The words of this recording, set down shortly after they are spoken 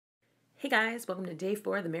Hey guys, welcome to day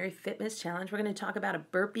 4 of the Mary Fitness Challenge. We're going to talk about a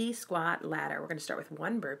burpee squat ladder. We're going to start with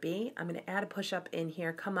one burpee. I'm going to add a push-up in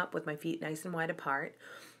here, come up with my feet nice and wide apart,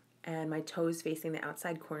 and my toes facing the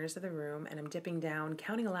outside corners of the room, and I'm dipping down,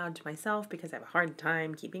 counting aloud to myself because I have a hard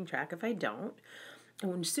time keeping track if I don't.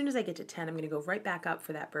 And as soon as I get to 10, I'm going to go right back up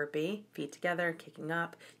for that burpee, feet together, kicking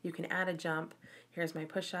up. You can add a jump. Here's my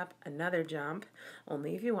push-up, another jump,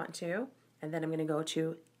 only if you want to, and then I'm going to go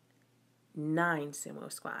to 9 sumo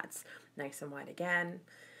squats. Nice and wide again.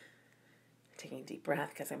 Taking a deep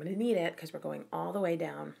breath because I'm going to need it because we're going all the way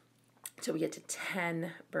down till we get to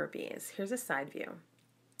 10 burpees. Here's a side view.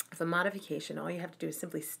 For modification, all you have to do is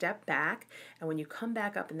simply step back, and when you come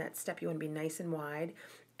back up in that step, you want to be nice and wide.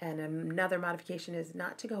 And another modification is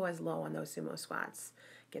not to go as low on those sumo squats.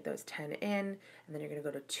 Get those 10 in, and then you're going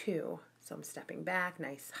to go to 2. So I'm stepping back,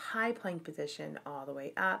 nice high plank position all the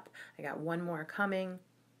way up. I got one more coming,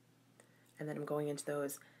 and then I'm going into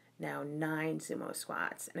those now 9 sumo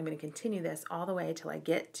squats. And I'm going to continue this all the way till I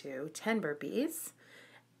get to 10 burpees.